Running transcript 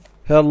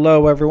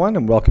Hello, everyone,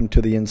 and welcome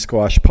to the In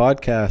Squash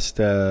Podcast,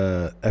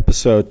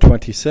 episode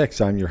 26.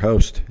 I'm your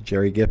host,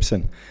 Jerry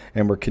Gibson,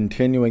 and we're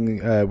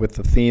continuing with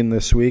the theme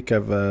this week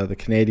of the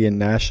Canadian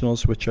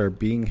Nationals, which are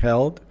being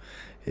held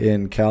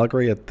in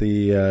Calgary at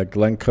the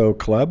Glencoe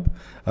Club.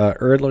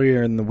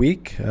 Earlier in the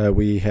week,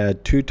 we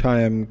had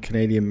two-time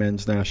Canadian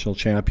men's national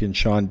champion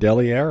Sean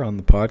Delliere on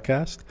the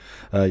podcast.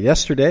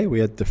 Yesterday, we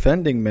had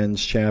defending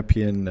men's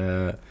champion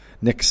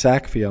Nick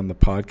Sackvey on the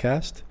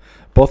podcast.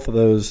 Both of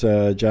those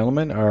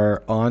gentlemen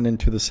are on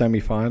into the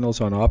semifinals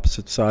on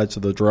opposite sides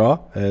of the draw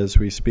as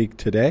we speak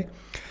today.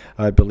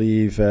 I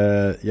believe,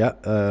 Nick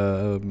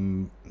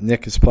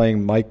is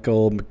playing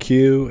Michael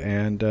McHugh,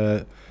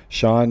 and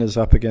Sean is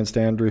up against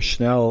Andrew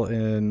Schnell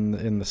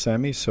in the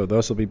semis. So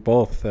those will be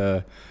both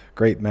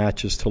great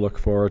matches to look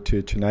forward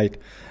to tonight.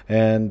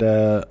 And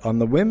on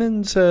the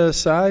women's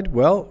side,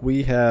 well,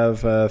 we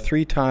have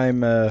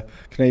three-time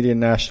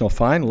Canadian national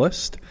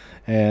finalist.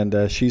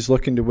 And she's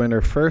looking to win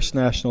her first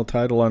national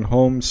title on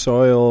home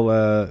soil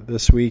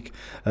this week.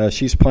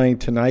 She's playing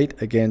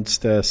tonight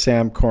against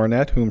Sam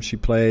Cornette, whom she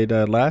played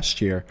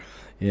last year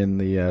in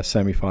the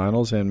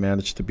semifinals and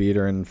managed to beat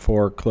her in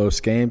 4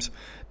 close games.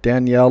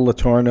 Danielle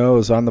Letourneau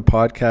is on the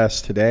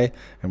podcast today,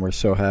 and we're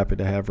so happy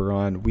to have her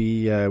on.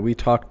 We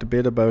talked a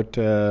bit about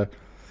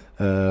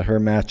her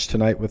match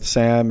tonight with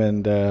Sam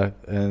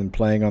and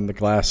playing on the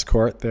glass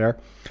court there,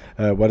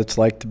 what it's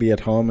like to be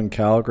at home in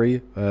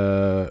Calgary.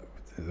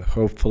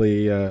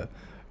 Hopefully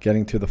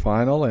getting to the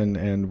final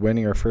and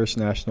winning her first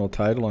national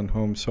title on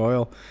home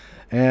soil.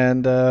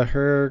 And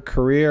her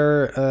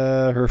career,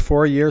 her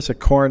 4 years at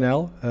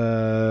Cornell,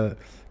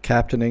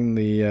 captaining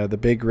the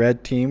Big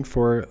Red team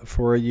for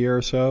a year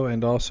or so,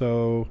 and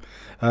also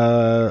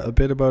a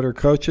bit about her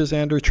coaches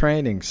and her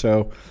training.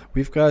 So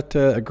we've got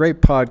a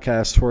great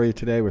podcast for you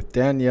today with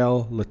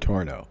Danielle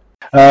Letourneau.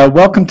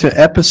 Welcome to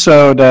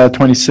episode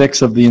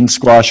 26 of the In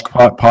Squash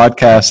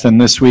podcast. And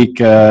this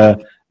week,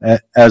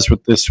 as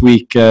with this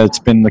week, it's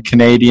been the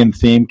Canadian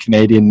theme,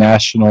 Canadian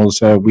Nationals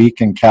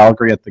week in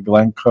Calgary at the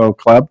Glencoe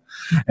Club.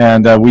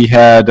 And we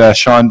had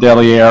Sean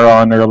Delliere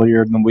on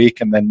earlier in the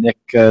week, and then Nick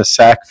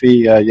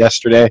Sackvey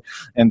yesterday.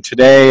 And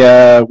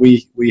today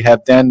we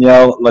have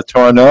Danielle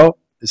Letourneau.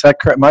 Is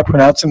that correct? Am I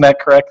pronouncing that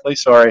correctly?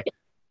 Sorry.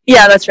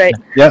 Yeah, that's right.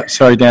 Yeah,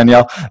 sorry,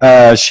 Danielle.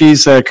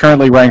 She's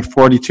currently ranked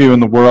 42 in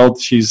the world.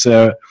 She's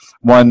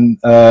won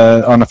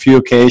on a few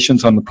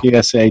occasions on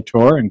the PSA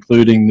Tour,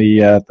 including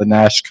the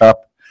Nash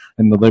Cup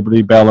in the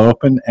Liberty Bell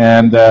Open,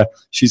 and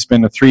she's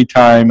been a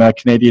 3-time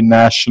Canadian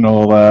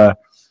national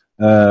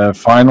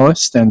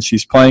finalist, and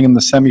she's playing in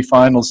the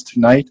semifinals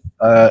tonight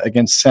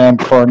against Sam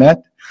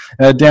Cornette.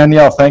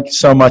 Danielle, thank you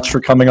so much for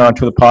coming on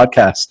to the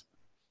podcast.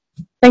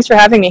 Thanks for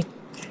having me.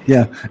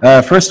 Yeah.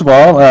 First of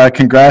all,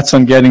 congrats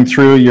on getting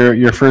through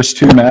your first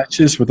 2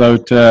 matches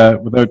without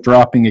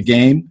dropping a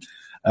game.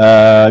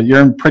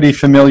 You're in pretty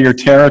familiar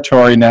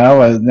territory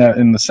now in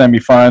the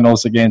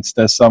semifinals against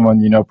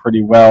someone you know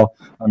pretty well,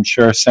 I'm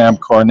sure, Sam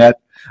Cornette.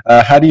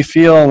 How do you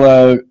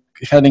feel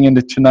heading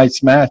into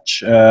tonight's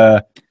match?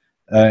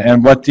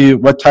 And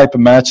what type of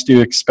match do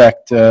you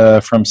expect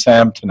from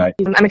Sam tonight?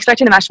 I'm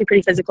expecting the match to be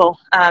pretty physical.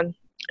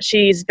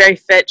 She's very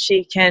fit.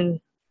 She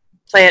can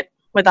play it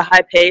with a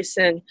high pace,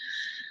 and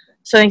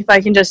so I think if I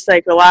can just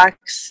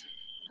relax,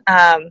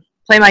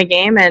 play my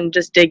game, and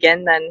just dig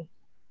in, then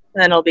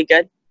it'll be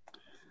good.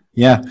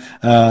 Yeah.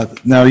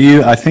 Now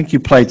I think you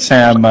played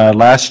Sam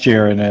last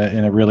year in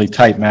a really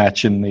tight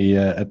match in the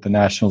at the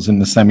Nationals in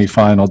the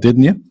semifinal,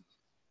 didn't you?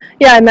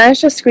 Yeah, I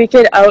managed to squeak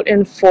it out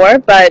in 4,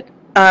 but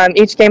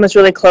each game was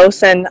really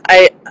close, and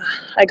I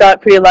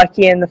got pretty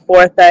lucky in the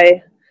 4th.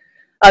 I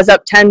was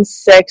up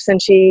 10-6,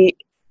 and she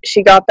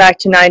got back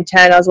to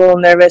 9-10. I was a little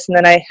nervous, and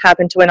then I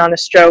happened to win on a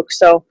stroke,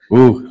 so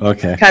ooh,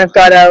 okay. Kind of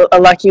got a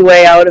lucky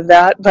way out of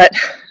that, but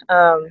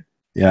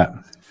yeah.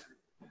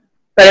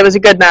 But it was a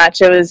good match.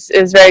 It was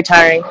very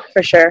tiring,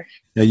 for sure.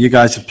 Yeah, you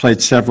guys have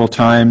played several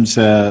times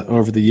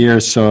over the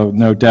years, so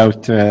no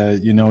doubt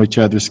you know each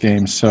other's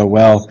games so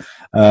well.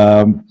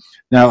 Now,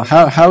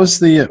 how's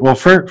the well?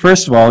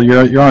 First of all,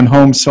 you're on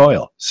home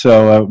soil,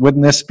 so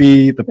wouldn't this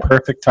be the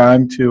perfect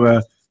time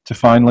to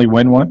finally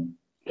win one?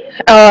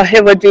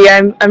 It would be.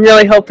 I'm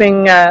really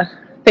hoping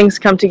things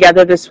come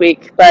together this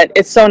week. But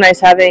it's so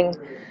nice having,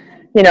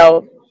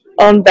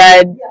 own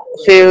bed,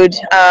 food,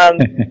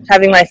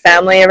 having my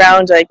family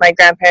around. My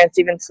grandparents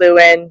even flew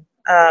in,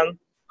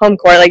 home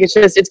court.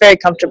 It's very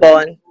comfortable,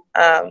 and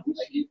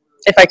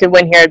if I could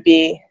win here,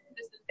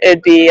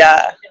 it'd be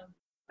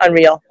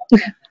unreal.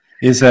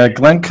 Is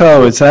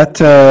Glencoe, is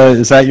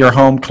that your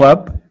home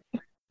club?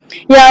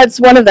 Yeah, it's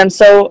one of them.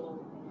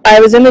 So I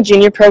was in the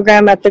junior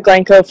program at the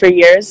Glencoe for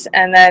years,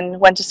 and then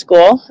went to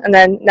school, and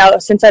then now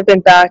since I've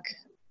been back,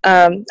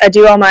 I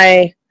do all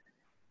my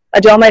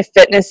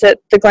fitness at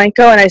the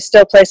Glencoe, and I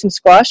still play some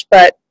squash,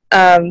 but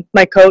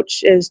my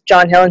coach is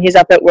John Hill, and he's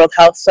up at World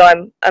Health, so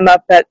I'm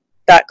up at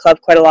that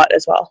club quite a lot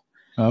as well.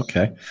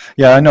 Okay.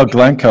 Yeah, I know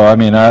Glencoe. I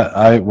mean,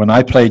 I when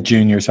I played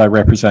juniors, I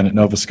represented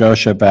Nova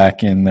Scotia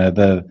back in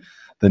the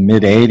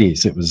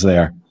mid-'80s. It was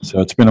there. So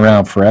it's been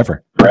around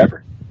forever.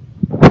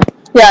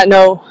 Yeah,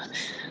 no,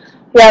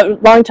 yeah,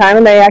 long time,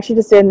 and they actually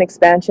just did an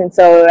expansion,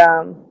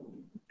 so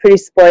pretty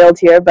spoiled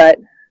here. But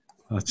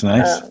That's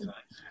nice. It's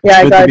yeah,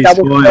 I good to got a be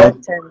double court,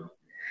 spoiled. and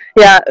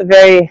yeah,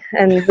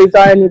 and we've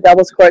got a new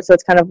doubles court, so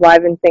it's kind of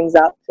livened things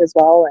up as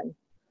well. And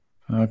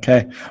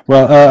Okay.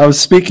 Well, I was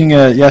speaking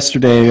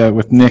yesterday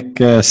with Nick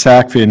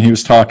Sackvey, and he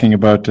was talking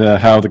about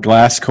how the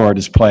glass court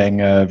is playing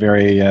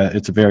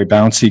it's a very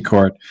bouncy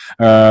court.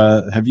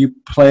 Have you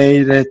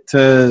played it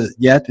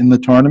yet in the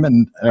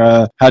tournament?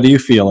 How do you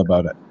feel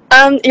about it?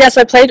 yeah,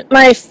 so I played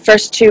my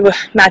first two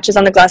matches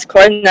on the glass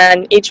court, and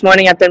then each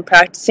morning I've been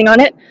practicing on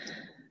it.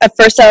 At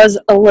first, I was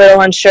a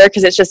little unsure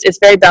because it's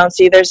very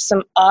bouncy. There's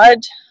some odd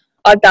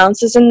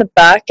bounces in the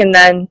back, and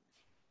then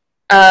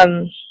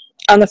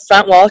on the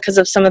front wall, because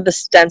of some of the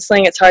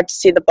stenciling, it's hard to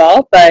see the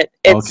ball. But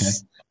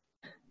it's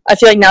I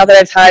feel like now that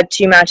I've had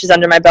two matches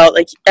under my belt,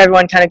 like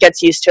everyone kind of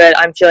gets used to it.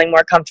 I'm feeling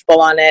more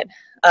comfortable on it,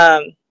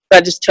 but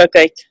it just took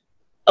like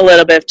a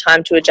little bit of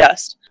time to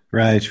adjust.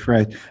 Right.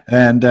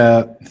 And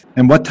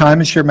what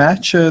time is your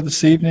match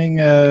this evening?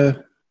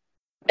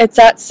 It's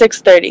at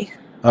 6:30.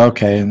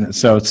 Okay, and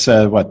so it's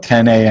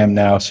 10 a.m.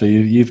 now. So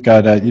you've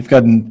got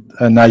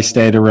a nice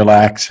day to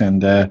relax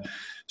and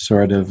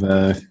sort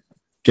of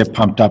get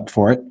pumped up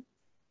for it.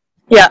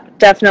 Yeah,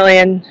 definitely,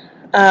 and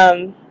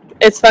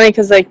it's funny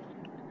because like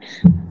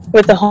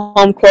with the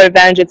home court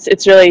advantage,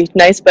 it's really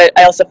nice. But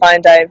I also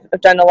find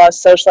I've done a lot of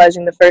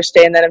socializing the first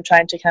day, and then I'm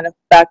trying to kind of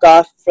back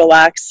off,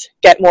 relax,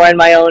 get more in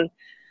my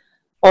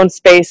own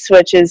space,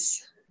 which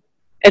it's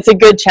a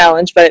good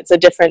challenge, but it's a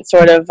different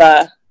sort of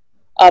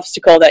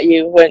obstacle that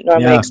you wouldn't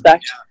normally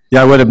expect.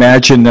 Yeah, I would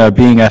imagine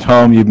being at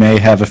home, you may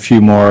have a few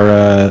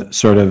more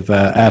sort of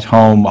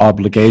at-home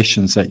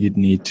obligations that you'd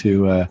need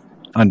to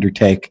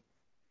undertake.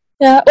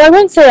 Yeah, well, I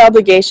wouldn't say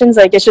obligations.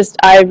 Like, it's just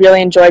I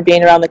really enjoy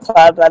being around the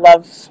club. I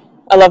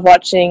love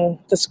watching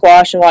the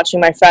squash and watching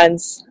my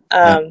friends.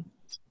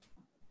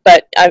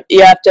 But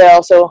you have to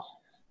also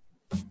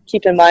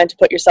keep in mind to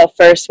put yourself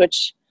first,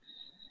 which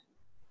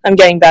I'm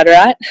getting better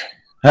at.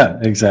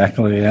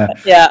 Exactly. Yeah.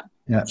 Yeah.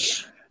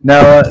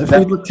 Now, if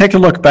we take a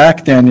look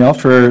back, Danielle,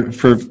 for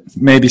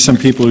maybe some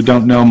people who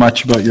don't know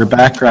much about your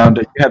background,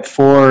 you had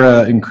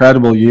 4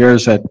 incredible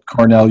years at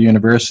Cornell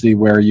University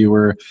where you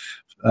were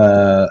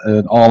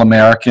an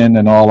All-American,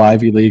 an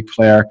All-Ivy League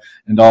player,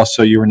 and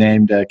also you were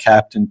named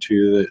captain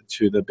to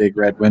the Big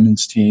Red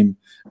women's team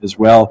as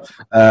well.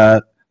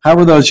 How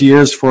were those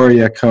years for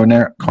you at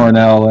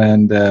Cornell,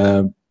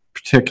 and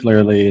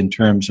particularly in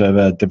terms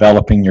of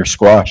developing your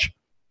squash?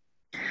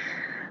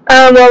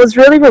 Well, it was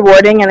really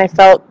rewarding, and I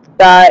felt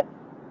that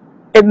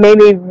it made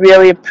me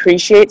really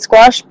appreciate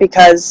squash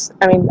because,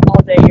 I mean,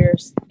 all day you're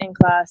in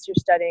class, you're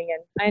studying,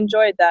 and I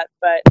enjoyed that,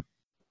 but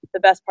the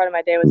best part of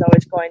my day was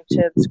always going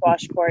to the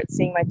squash court,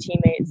 seeing my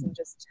teammates, and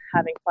just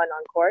having fun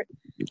on court.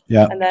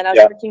 Yeah. And then I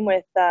was working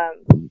with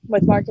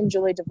Mark and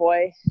Julie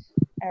DeVoy,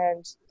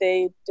 and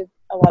they did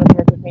a lot of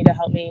work with me to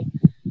help me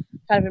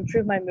kind of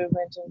improve my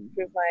movement and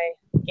improve my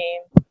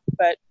game.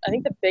 But I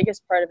think the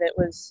biggest part of it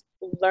was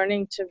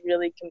learning to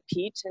really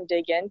compete and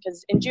dig in,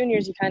 because in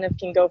juniors you kind of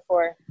can get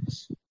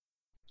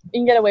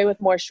away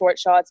with more short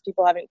shots.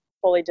 People haven't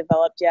fully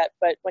developed yet,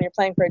 but when you're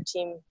playing for a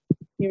team,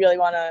 you really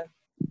want to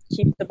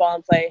keep the ball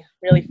in play,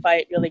 really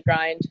fight, really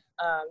grind,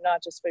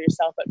 not just for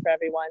yourself but for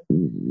everyone.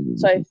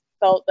 So I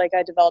felt like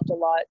I developed a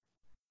lot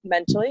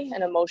mentally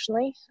and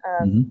emotionally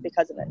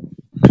because of it.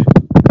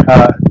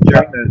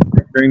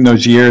 During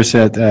those years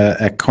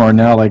at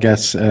Cornell, I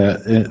guess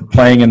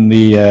playing in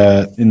the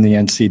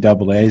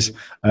NCAA's,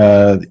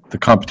 the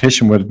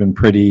competition would have been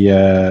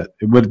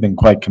it would have been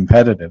quite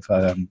competitive.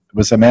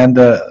 Was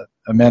Amanda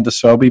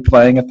Sobey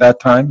playing at that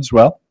time as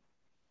well?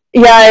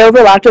 Yeah, I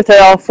overlapped with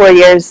her all 4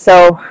 years,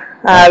 so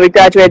we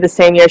graduated the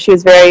same year. She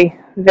was very,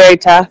 very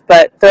tough,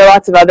 but there are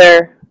lots of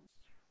other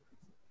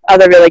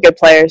really good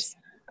players.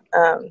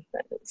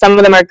 Some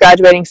of them are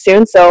graduating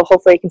soon, so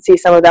hopefully you can see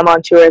some of them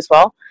on tour as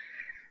well.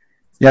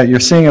 Yeah,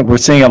 we're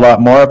seeing a lot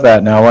more of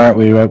that now, aren't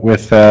we?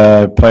 With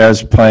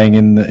players playing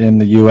in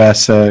the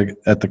U.S.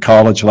 At the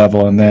college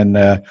level, and then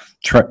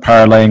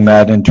parlaying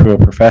that into a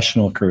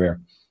professional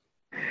career.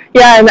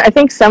 Yeah, and I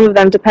think some of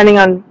them, depending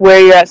on where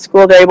you're at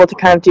school, they're able to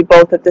kind of do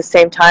both at the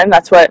same time.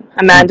 That's what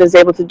Amanda's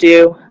able to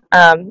do.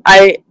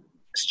 I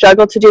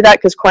struggled to do that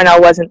because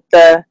Cornell wasn't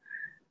the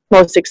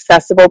most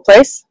accessible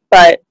place,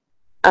 but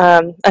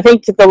I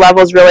think the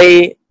level's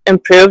really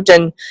improved,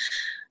 and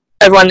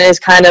everyone is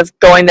kind of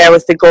going there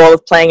with the goal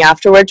of playing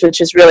afterwards,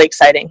 which is really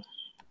exciting.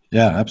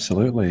 Yeah,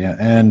 absolutely. Yeah.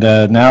 And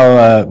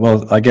now,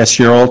 well, I guess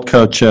your old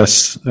coach,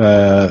 was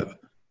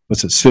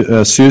it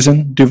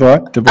Susan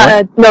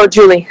DeVoy? No,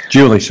 Julie.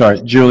 Julie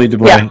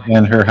DeVoy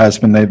and her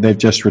husband. They've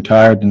just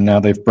retired, and now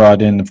they've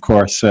brought in, of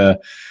course,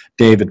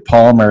 David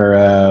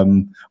Palmer.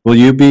 Will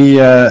you be,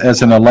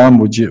 as an alum,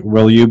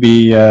 will you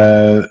be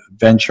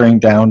venturing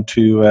down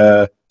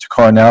to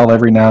Cornell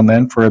every now and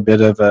then for a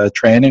bit of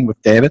training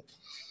with David?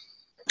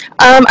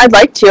 I'd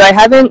like to. I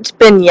haven't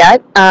been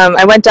yet.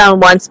 I went down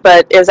once,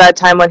 but it was at a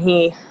time when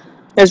it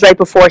was right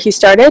before he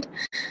started.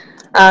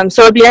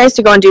 So it'd be nice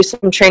to go and do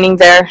some training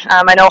there.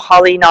 I know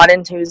Holly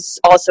Nodden, who's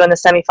also in the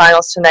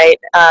semifinals tonight,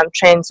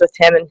 trains with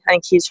him, and I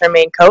think he's her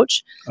main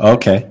coach.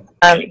 Okay.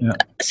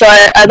 So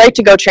I'd like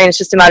to go train. It's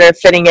just a matter of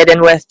fitting it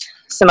in with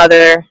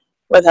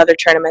other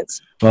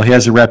tournaments. Well, he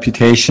has a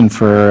reputation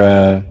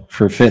for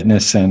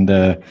fitness and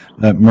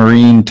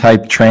marine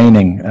type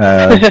training.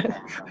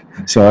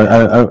 So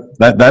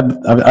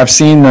I've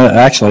seen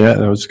actually.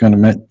 I was going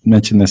to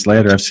mention this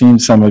later. I've seen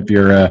some of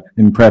your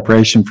in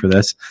preparation for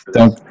this.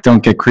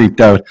 Don't get creeped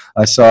out.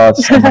 I saw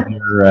some of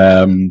your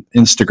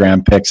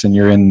Instagram pics, and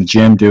you're in the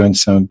gym doing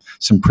some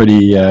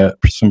pretty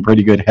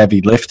good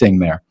heavy lifting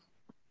there.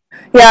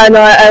 Yeah,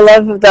 no, I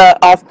love the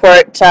off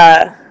court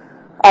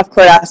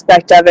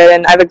aspect of it,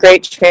 and I have a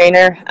great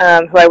trainer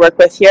who I work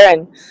with here,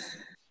 and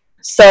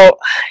so.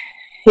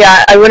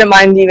 Yeah, I wouldn't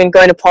mind even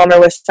going to Palmer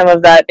with some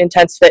of that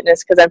intense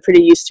fitness because I'm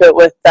pretty used to it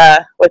with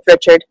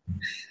Richard.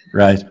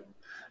 Right.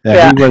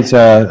 Yeah. He was.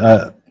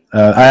 I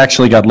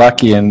actually got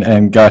lucky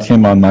and got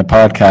him on my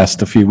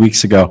podcast a few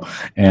weeks ago,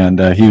 and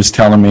he was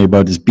telling me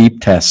about his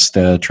beep test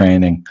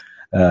training.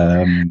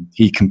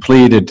 He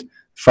completed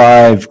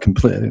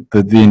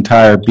the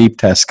entire beep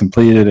test,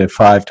 completed it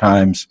 5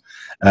 times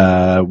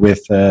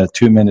with a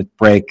 2-minute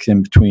break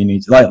in between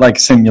each, like a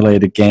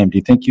simulated game. Do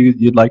you think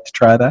you'd like to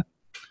try that?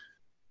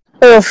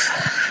 Oof.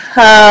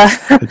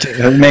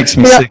 It makes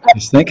me sick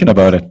just thinking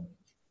about it.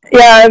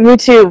 Yeah, me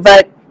too.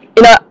 But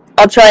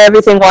I'll try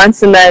everything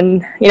once, and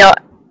then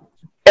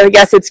I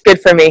guess it's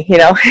good for me.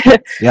 Yeah. I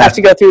have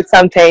to go through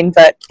some pain,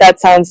 but that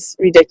sounds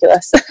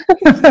ridiculous.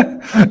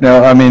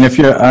 No, I mean, if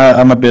you're,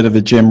 I'm a bit of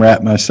a gym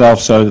rat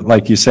myself. So,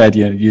 like you said,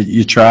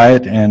 you try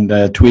it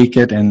and tweak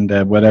it,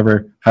 and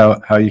whatever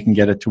how you can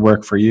get it to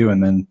work for you,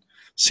 and then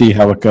see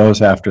how it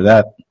goes after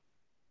that.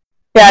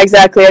 Yeah,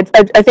 exactly.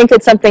 I think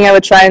it's something I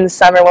would try in the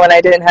summer when I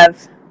didn't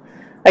have,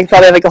 I could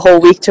probably have like a whole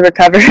week to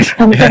recover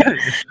from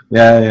it.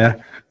 Yeah.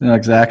 No,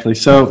 exactly.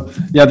 So,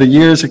 the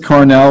years at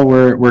Cornell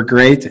were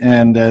great,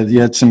 and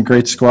you had some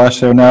great squash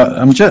there. Now,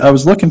 I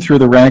was looking through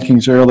the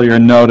rankings earlier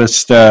and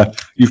noticed,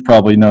 you've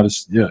probably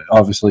noticed,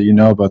 obviously you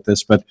know about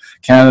this, but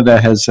Canada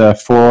has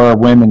 4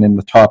 women in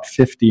the top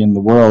 50 in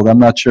the world. I'm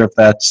not sure if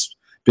that's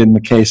been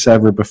the case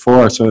ever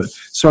before, so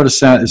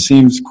it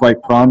seems quite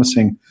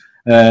promising,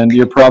 and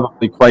you're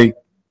probably quite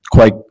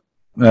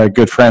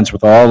good friends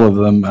with all of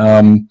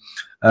them.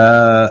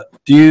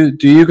 Do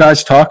you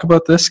guys talk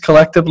about this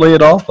collectively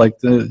at all? Like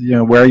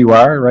where you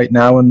are right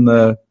now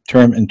in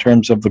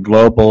terms of the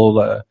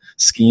global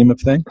scheme of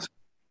things?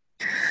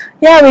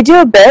 Yeah, we do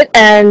a bit,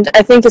 and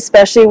I think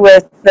especially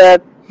with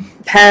the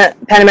Pan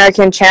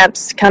American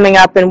champs coming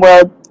up in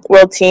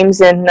world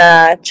teams in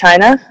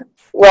China,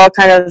 we're all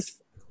kind of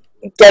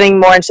getting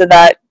more into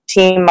that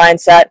team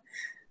mindset.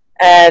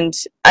 And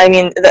I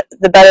mean,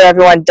 the better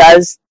everyone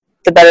does,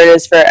 the better it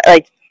is for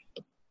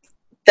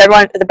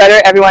the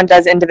better everyone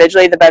does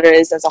individually, the better it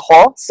is as a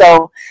whole.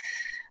 So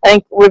I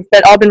think we've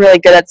all been really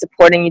good at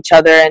supporting each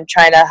other and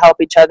trying to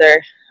help each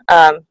other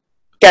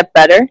get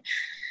better.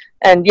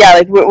 And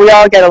yeah, we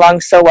all get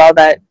along so well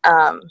that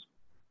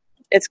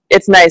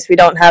it's nice. We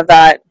don't have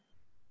that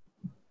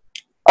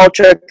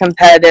ultra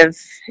competitive,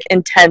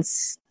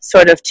 intense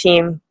sort of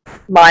team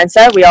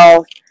mindset. We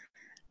all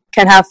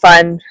can have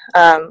fun,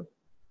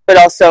 but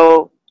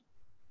also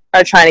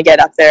are trying to get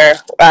up there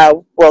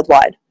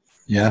worldwide.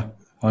 Yeah.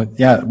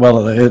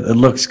 Well, it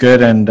looks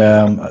good. And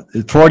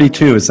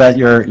 42, is that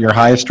your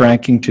highest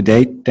ranking to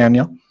date,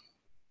 Danielle?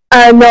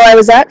 No, I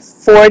was at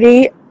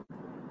 40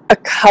 a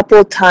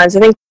couple times.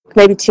 I think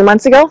maybe 2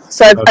 months ago.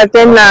 So I've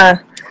been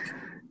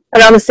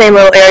around the same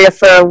little area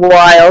for a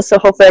while. So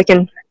hopefully I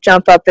can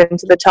jump up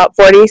into the top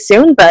 40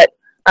 soon. But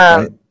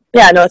right.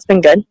 It's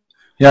been good.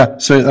 Yeah,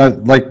 so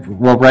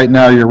right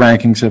now your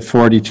ranking's at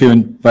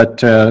 42,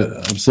 but I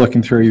was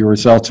looking through your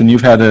results, and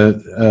you've had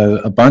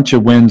a bunch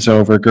of wins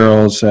over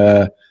girls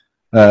up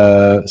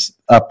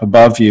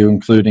above you,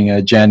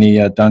 including Jenny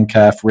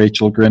Duncalf,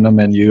 Rachel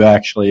Grinham, and you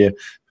actually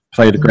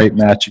played a great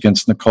match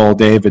against Nicole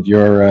David.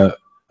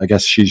 I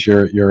guess she's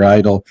your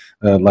idol,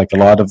 like a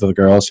lot of the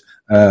girls.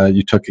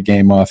 You took a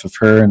game off of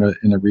her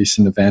in a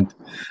recent event.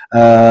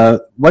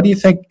 What do you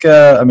think?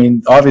 I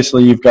mean,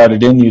 obviously you've got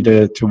it in you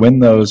to win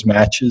those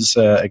matches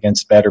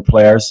against better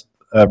players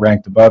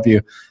ranked above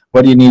you.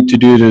 What do you need to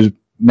do to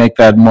make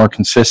that more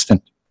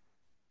consistent?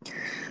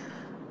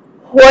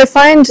 Well, I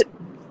find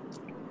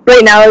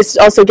right now it's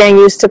also getting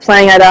used to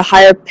playing at a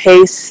higher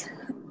pace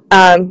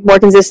more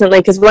consistently,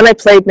 because when I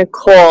played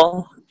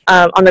Nicole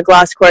on the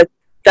glass court,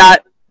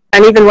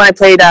 and even when I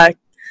played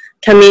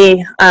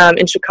Camille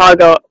in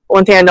Chicago,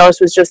 one thing I noticed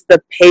was just the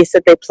pace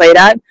that they played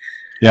at.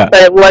 Yeah.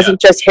 But it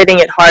wasn't just hitting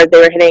it hard. They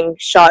were hitting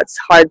shots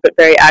hard but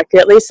very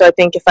accurately. So I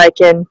think if I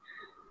can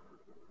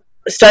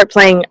start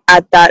playing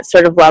at that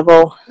sort of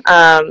level.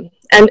 And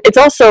it's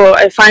also,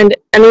 I find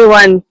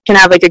anyone can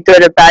have like a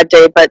good or bad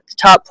day, but the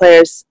top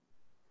players,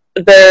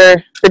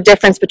 the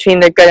difference between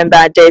their good and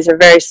bad days are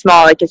very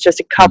small. Like it's just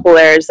a couple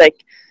errors.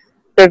 Like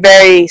they're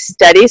very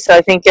steady. So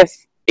I think if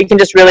you can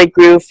just really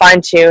groove,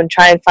 fine-tune,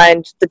 try and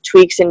find the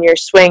tweaks in your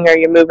swing or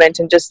your movement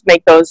and just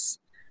make those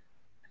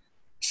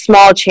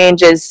small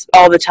changes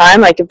all the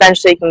time. Like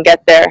eventually you can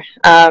get there.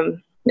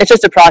 It's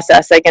just a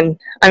process. I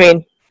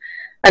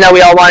know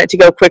we all want it to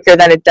go quicker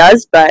than it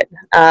does, but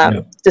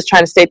just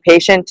trying to stay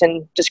patient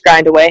and just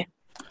grind away.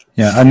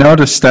 Yeah, I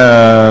noticed.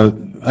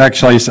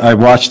 Actually, I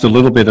watched a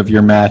little bit of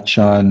your match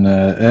on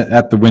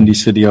at the Windy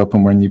City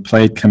Open when you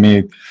played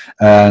Camille,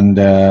 and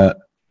they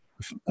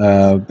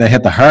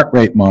had the heart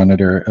rate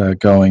monitor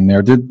going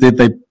there. Did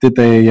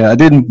they? I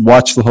didn't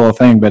watch the whole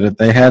thing, but if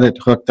they had it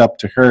hooked up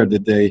to her,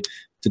 did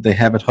they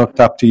have it hooked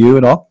up to you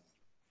at all?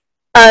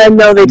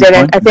 No, they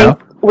didn't. I think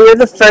we were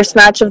the first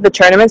match of the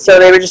tournament, so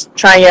they were just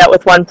trying it out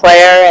with one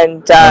player,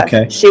 and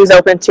she was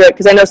open to it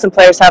because I know some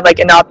players have like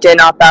an opt-in,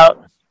 opt-out.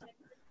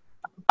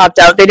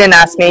 They didn't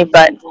ask me,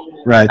 but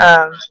right.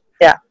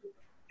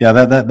 Yeah,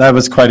 that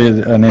was quite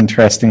an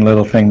interesting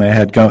little thing they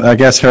had going. I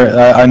guess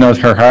I know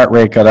her heart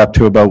rate got up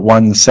to about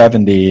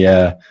 170,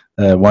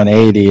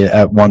 180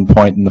 at one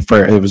point in the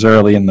first. It was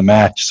early in the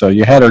match, so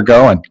you had her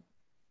going.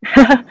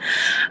 I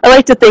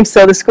like to think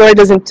so. The score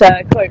doesn't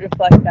quite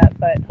reflect that,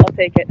 but I'll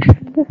take it.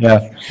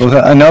 Yeah,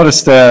 well, I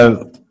noticed.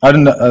 I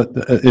don't know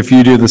if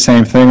you do the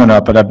same thing or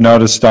not, but I've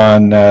noticed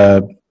on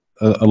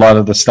a lot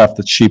of the stuff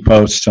that she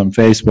posts on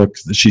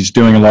Facebook that she's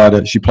doing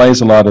she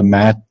plays a lot of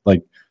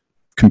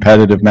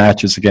competitive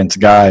matches against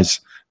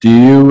guys. Do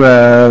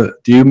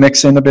you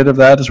mix in a bit of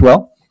that as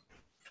well?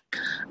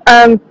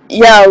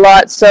 Yeah, a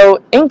lot.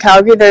 So in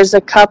Calgary, there's a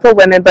couple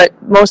women, but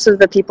most of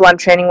the people I'm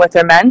training with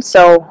are men.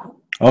 So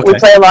we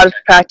play a lot of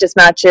practice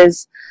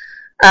matches,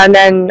 and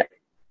then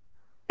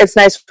it's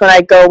nice when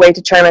I go away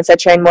to tournaments. I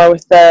train more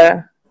with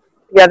the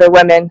other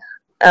women,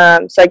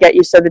 so I get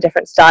used to the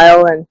different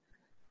style and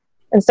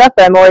stuff.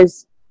 But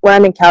when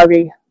I'm in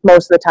Calgary,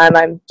 most of the time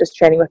I'm just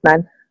training with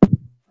men.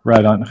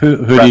 Right on.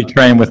 Who do you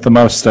train with the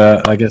most?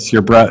 I guess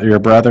your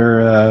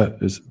brother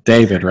is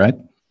David, right?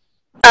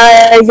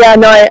 Yeah,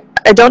 no,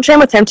 I don't train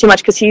with him too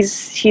much because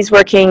he's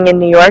working in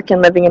New York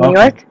and living in New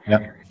York.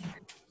 Yeah.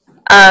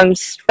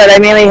 But I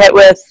mainly hit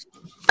with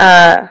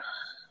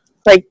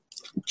like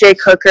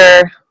Jake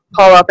Hooker,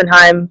 Paul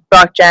Oppenheim,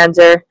 Brock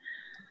Janzer,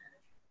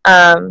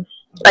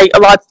 like a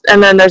lot,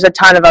 and then there's a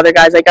ton of other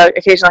guys. Like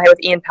occasionally I hit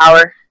with Ian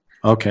Power.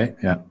 Okay.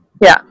 Yeah.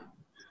 Yeah.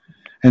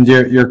 And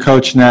your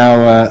coach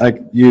now, like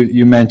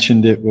you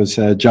mentioned, it was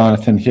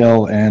Jonathan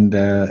Hill, and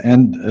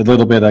a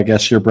little bit, I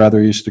guess, your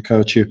brother used to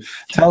coach you.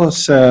 Tell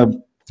us,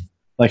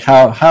 like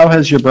how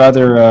has your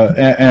brother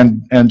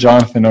and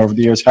Jonathan over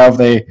the years, how have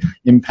they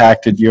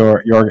impacted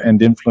your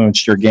and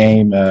influenced your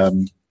game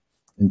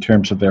in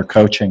terms of their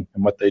coaching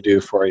and what they do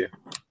for you?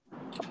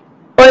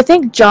 Well, I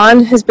think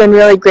John has been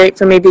really great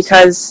for me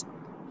because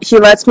he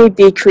lets me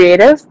be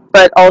creative,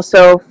 but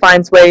also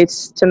finds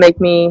ways to make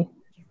me.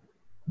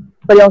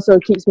 But he also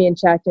keeps me in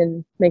check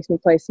and makes me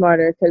play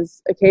smarter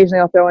because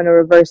occasionally I'll throw in a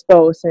reverse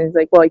boast and he's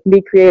like, well, you can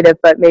be creative,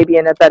 but maybe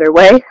in a better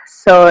way.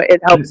 So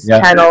it helps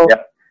channel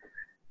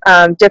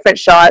different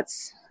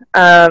shots.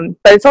 But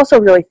it's also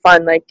really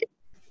fun. Like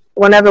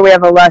whenever we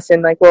have a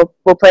lesson, like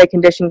we'll play a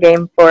condition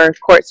game for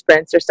court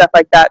sprints or stuff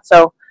like that.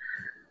 So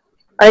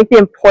I think the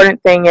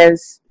important thing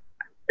is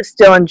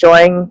still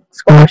enjoying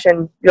squash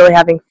and really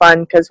having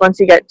fun because once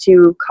you get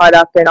too caught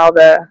up in all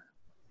the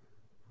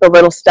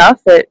little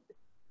stuff,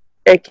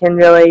 it can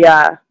really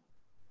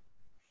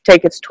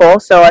take its toll.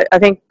 So I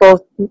think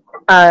both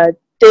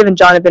Dave and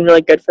John have been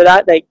really good for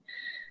that, like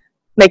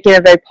making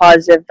a very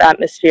positive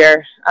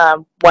atmosphere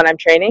when I'm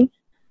training.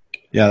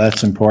 Yeah,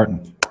 that's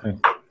important.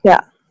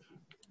 Yeah.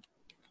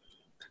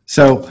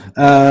 So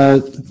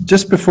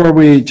just before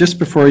we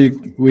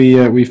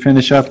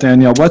finish up,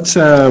 Danielle,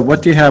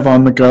 what do you have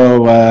on the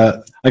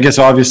go? I guess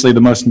obviously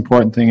the most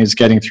important thing is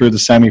getting through the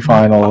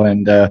semifinal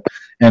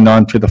and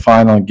on to the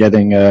final and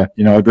getting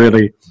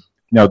really.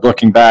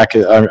 Looking back,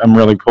 I'm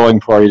really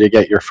pulling for you to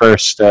get your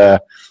first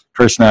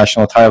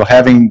national title.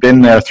 Having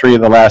been there 3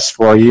 of the last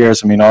 4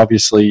 years, I mean,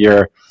 obviously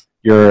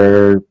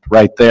you're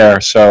right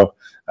there. So,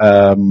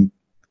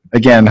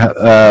 again,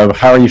 how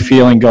are you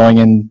feeling going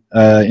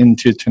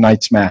into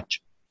tonight's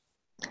match?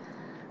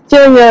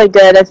 Feeling really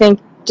good. I think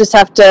just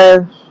have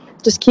to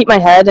just keep my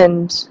head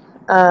and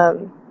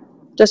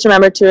just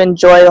remember to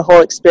enjoy the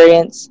whole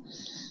experience.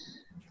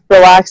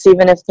 Relax,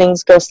 even if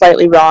things go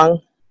slightly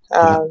wrong.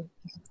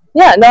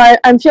 Yeah, no,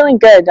 I'm feeling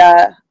good.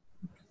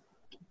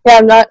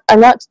 I'm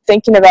not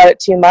thinking about it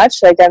too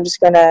much. Like I'm just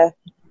gonna,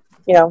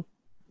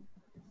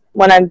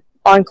 when I'm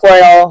on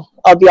court,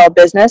 I'll be all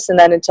business, and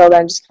then until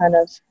then, just kind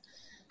of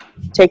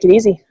take it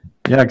easy.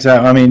 Yeah,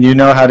 exactly. I mean, you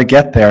know how to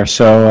get there,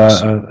 so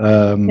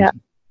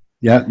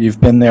yeah, you've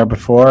been there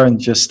before, and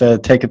just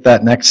take it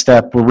that next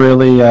step. We're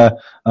really,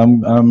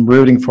 I'm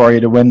rooting for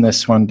you to win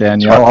this one,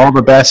 Danielle. All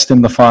the best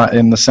in the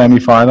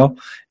semifinal.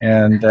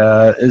 And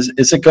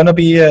is it going to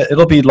be?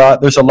 It'll be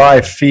there's a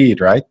live feed,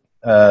 right?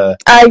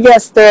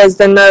 Yes, there is.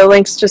 Then the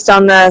link's just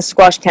on the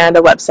Squash Canada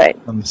website.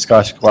 On the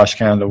Squash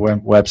Canada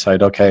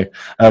website. Okay,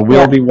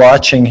 we'll be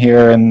watching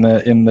here in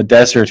the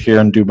desert here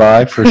in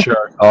Dubai for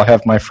sure. I'll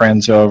have my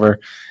friends over,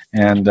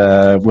 and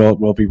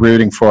we'll be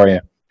rooting for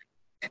you.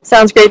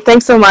 Sounds great.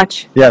 Thanks so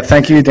much. Yeah,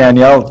 thank you,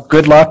 Danielle.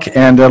 Good luck,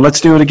 and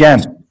let's do it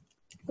again.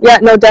 Yeah,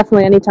 no,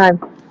 definitely, anytime.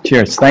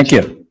 Cheers. Thank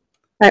you.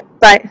 All right,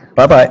 bye.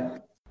 Bye-bye.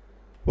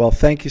 Well,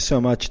 thank you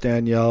so much,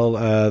 Danielle.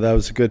 That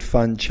was a good,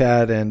 fun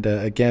chat. And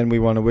again, we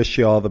want to wish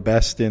you all the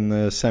best in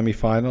the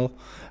semifinal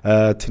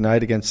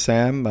tonight against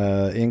Sam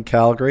in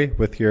Calgary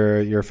with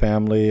your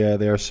family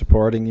there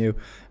supporting you,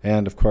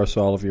 and of course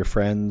all of your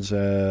friends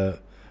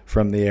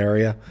from the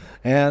area.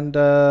 And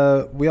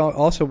we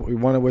want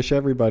to wish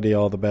everybody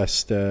all the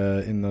best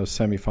in those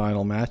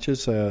semifinal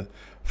matches.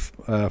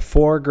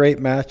 4 great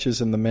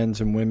matches in the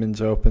men's and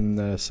women's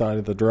open side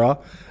of the draw.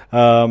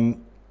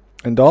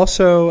 And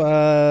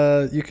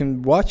also, you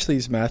can watch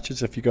these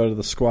matches if you go to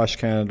the Squash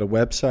Canada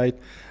website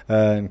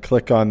and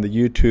click on the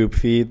YouTube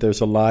feed.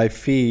 There's a live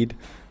feed,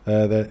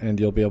 and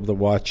you'll be able to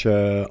watch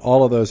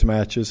all of those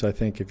matches. I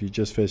think if you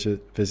just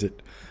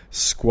visit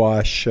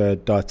squash.ca,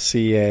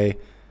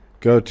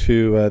 go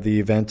to the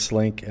events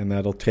link, and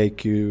that'll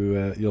take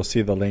you, you'll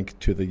see the link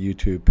to the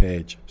YouTube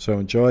page. So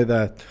enjoy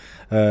that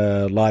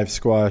live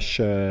squash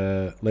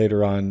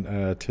later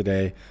on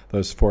today,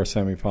 those 4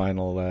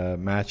 semifinal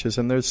matches.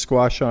 And there's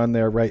squash on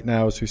there right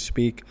now as we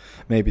speak,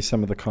 maybe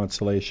some of the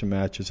consolation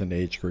matches and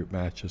age group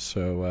matches.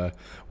 So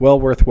well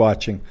worth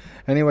watching.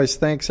 Anyways,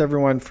 thanks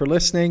everyone for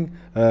listening,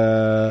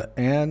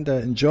 and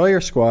enjoy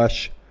your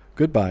squash.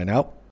 Goodbye now.